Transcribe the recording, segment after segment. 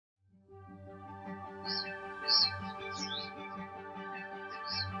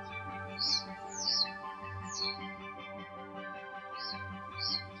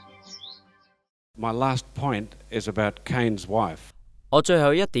My last point is about Cain's wife. 我最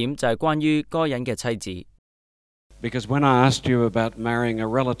後一點就係關於該隱嘅妻子。Because when I asked you about marrying a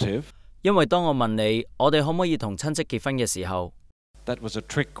relative, 因為當我問你我哋可唔可以同親戚結婚嘅時候， that was a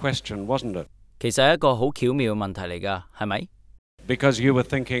trick question, wasn't it? 其實係一個好巧妙嘅問題嚟㗎，係咪？ Because you were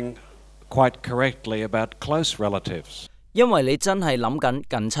thinking quite correctly about close relatives. 因為你真係諗緊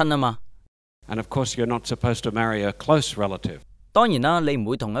近親啊嘛。And of course you're not supposed to marry a close relative. 當然啦，你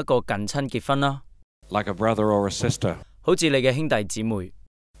唔會同一個近親結婚啦。Like a brother or a sister. 好似你嘅兄弟姊妹。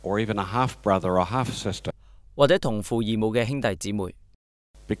Or even a half brother or half sister. 或者同父異母嘅兄弟姊妹。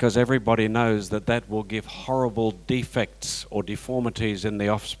Because everybody knows that that will give horrible defects or deformities in the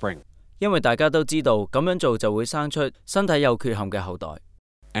offspring. 因為大家都知道咁樣做就會生出身體有缺陷嘅後代。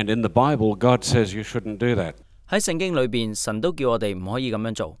And in the Bible, God says you shouldn't do that. 喺聖經裏邊，神都叫我哋唔可以咁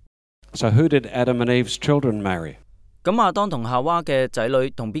樣做。So who did Adam and Eve's children marry? 咁亞當同夏娃嘅仔女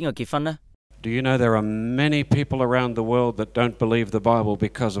同邊個結婚呢？ Do you know there are many people around the world that don't believe the Bible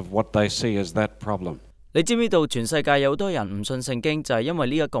because of what they see as that problem? 你知唔知道全世界有好多人唔信聖經就係因為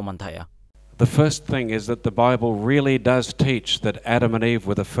呢一個問題啊？ The first thing is that the Bible really does teach that Adam and Eve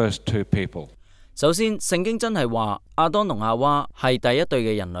were the first two people. 首先，聖經真係話亞當同夏娃係第一對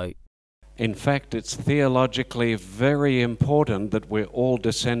嘅人類。In fact, it's theologically very important that we're all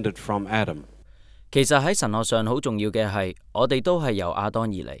descended from Adam. 其實喺神學上好重要嘅係，我哋都係由亞當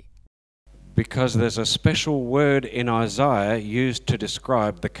而嚟。Because there's a special word in Isaiah used to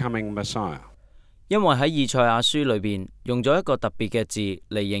describe the coming Messiah. 因為喺以賽亞書裏邊用咗一個特別嘅字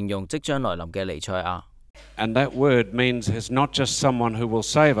嚟形容即將來臨嘅彌賽亞。And that word means he's not just someone who will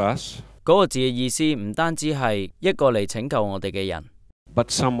save us. 嗰個字嘅意思唔單止係一個嚟拯救我哋嘅人， but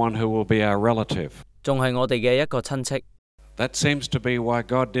someone who will be our relative. 仲係我哋嘅一個親戚。That seems to be why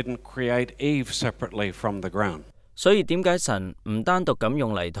God didn't create Eve separately from the ground. 所以點解神唔單獨咁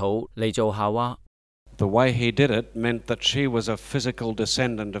用泥土嚟做夏娃？ The way he did it meant that she was a physical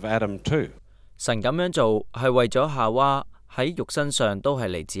descendant of Adam too. 神咁樣做係為咗夏娃喺肉身上都係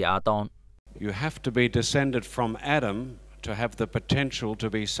嚟自亞當。You have to be descended from Adam to have the potential to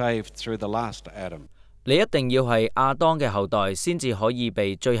be saved through the last Adam. 你一定要係亞當嘅後代先至可以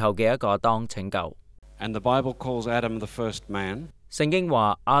被最後嘅一個亞當拯救。And the Bible calls Adam the first man. 聖經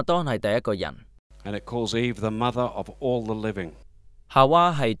話亞當係第一個人。And it calls Eve the mother of all the living. 夏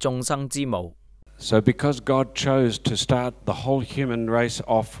娃係眾生之母。So because God chose to start the whole human race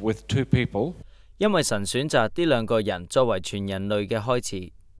off with two people, 因為神選擇呢兩個人作為全人類嘅開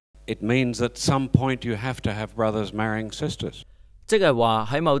始。It means that at some point you have to have brothers marrying sisters. 即係話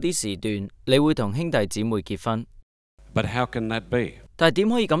喺某啲時段，你會同兄弟姊妹結婚。But how can that be? 但係點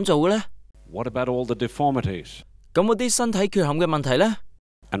可以咁做嘅呢？ What about all the deformities? 咁嗰啲身體缺陷嘅問題呢？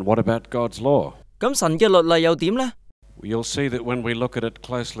 And what about God's law? 咁神嘅律例又點呢？ You'll see that when we look at it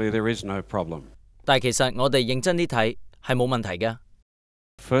closely, there is no problem. 但係其實我哋認真啲睇，係冇問題嘅。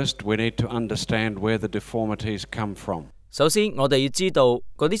First, we need to understand where the deformities come from. 首先，我哋要知道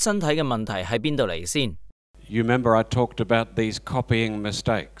嗰啲身體嘅問題喺邊度嚟先。You remember I talked about these copying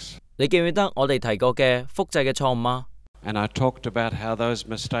mistakes. 你記唔記得我哋提過嘅複製嘅錯誤啊？ And I talked about how those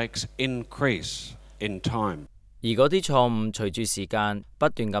mistakes increase in time. 而嗰啲錯誤隨住時間不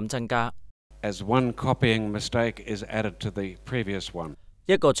斷咁增加。As one copying mistake is added to the previous one.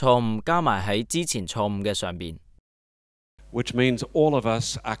 一個錯誤加埋喺之前錯誤嘅上邊。Which means all of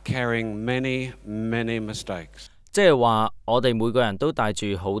us are carrying many, many mistakes. 即係話我哋每個人都帶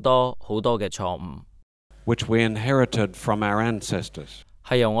住好多好多嘅錯誤。Which we inherited from our ancestors.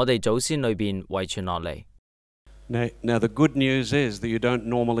 係由我哋祖先裏邊遺傳落嚟。Now the good news is that you don't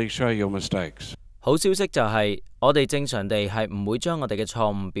normally show your mistakes. 好消息就係我哋正常地係唔會將我哋嘅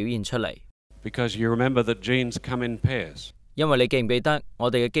錯誤表現出嚟。Because you remember that genes come in pairs. 因為你記唔記得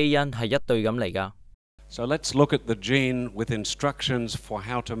我哋嘅基因係一對咁嚟㗎？ So let's look at the gene with instructions for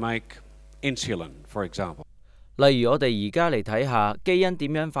how to make insulin, for example. 例如我哋而家嚟睇下基因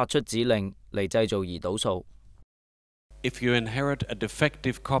點樣發出指令嚟製造胰島素。If you inherit a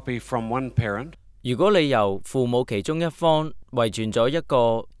defective copy from one parent, 如果你由父母其中一方遺傳咗一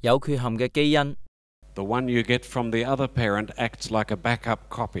個有缺陷嘅基因， the one you get from the other parent acts like a backup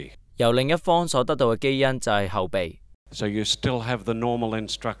copy. 由另一方所得到嘅基因就係後備。So you still have the normal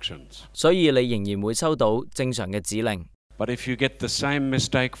instructions. 所以你仍然會收到正常嘅指令。But if you get the same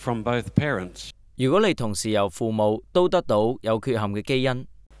mistake from both parents, 如果你同時由父母都得到有缺陷嘅基因，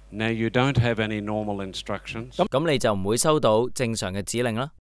 now you don't have any normal instructions. 咁你就唔會收到正常嘅指令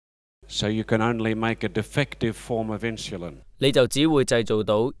啦。So you can only make a defective form of insulin. 你就只會製造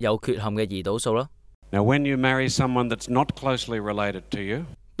到有缺陷嘅胰島素啦。Now when you marry someone that's not closely related to you,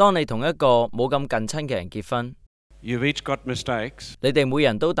 當你同一個冇咁近親嘅人結婚， you've each got mistakes, 你哋每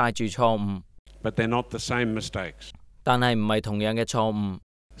人都帶住錯誤， but they're not the same mistakes. 但係唔係同樣嘅錯誤。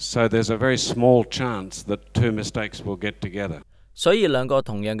So there's a very small chance that two mistakes will get together. 所以兩個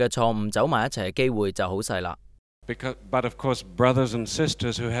同樣嘅錯誤走埋一齊嘅機會就好細啦。But of course, brothers and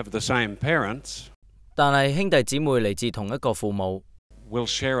sisters who have the same parents 但係兄弟姊妹嚟自同一個父母 will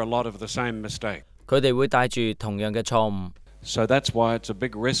share a lot of the same mistake. 佢哋會帶住同樣嘅錯誤。So that's why it's a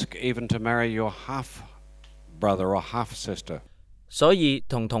big risk even to marry your half brother or half sister. 所以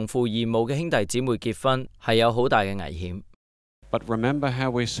同父異母嘅兄弟姊妹結婚係有好大嘅危險。But remember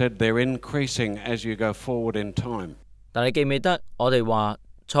how we said they're increasing as you go forward in time. 但你記唔記得我哋話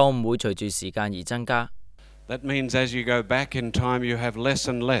錯誤會隨住時間而增加？ That means as you go back in time, you have less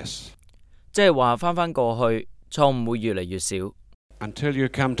and less. 即係話翻過去，錯誤會越嚟越少。Until you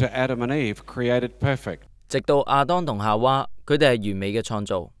come to Adam and Eve, created perfect. 直到亞當同夏娃，佢哋係完美嘅創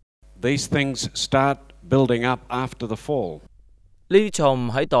造。These things start building up after the fall. 呢啲錯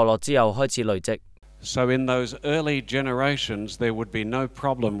誤喺墮落之後開始累積。So in those early generations, there would be no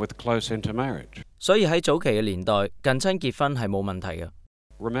problem with close intermarriage. 所以喺早期嘅年代，近親結婚係冇問題嘅。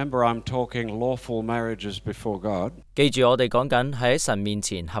Remember, I'm talking lawful marriages before God. 記住，我哋講緊係喺神面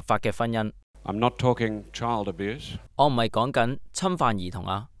前合法嘅婚姻。I'm not talking child abuse. 我唔係講緊侵犯兒童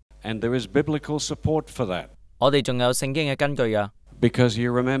啊。And there is biblical support for that. 我哋仲有聖經嘅根據啊。Because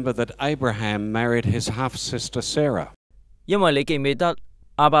you remember that Abraham married his half-sister Sarah. 因為你記唔記得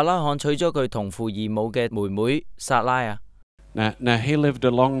亞伯拉罕娶咗佢同父異母嘅妹妹撒拉啊？ Now he lived a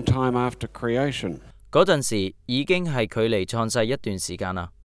long time after creation. 嗰陣時已經係距離創世一段時間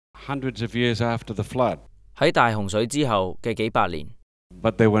啦。Hundreds of years after the flood. 喺大洪水之後嘅幾百年。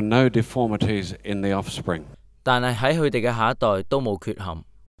But there were no deformities in the offspring. 但係喺佢哋嘅下一代都冇缺陷。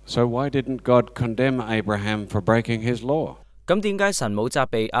So why didn't God condemn Abraham for breaking his law? 咁點解神冇責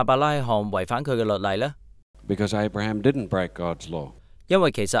備亞伯拉罕違反佢嘅律例呢？ Because Abraham didn't break God's law. 因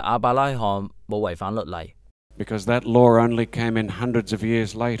為其實亞伯拉罕冇違反律例。Because that law only came in hundreds of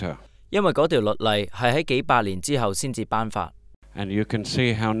years later. 因為嗰條律例係喺幾百年之後先至頒發。And you can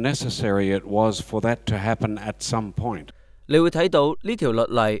see how necessary it was for that to happen at some point. 你會睇到呢條律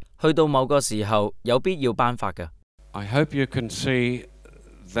例去到某個時候有必要頒發嘅。I hope you can see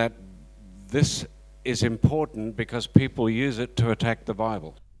that this is important because people use it to attack the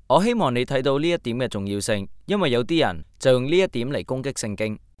Bible. 我希望你睇到呢一點嘅重要性，因為有啲人就用呢一點嚟攻擊聖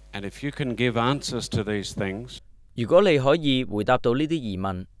經。And if you can give answers to these things, 如果你可以回答到呢啲疑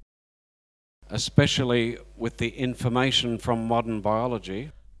問 especially with the information from modern biology,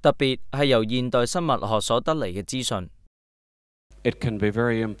 特別係由現代生物學所得嚟嘅資訊， it can be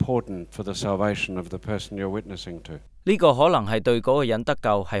very important for the salvation of the person you're witnessing to. 呢個可能係對嗰個人得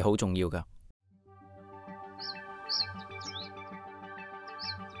救係好重要㗎。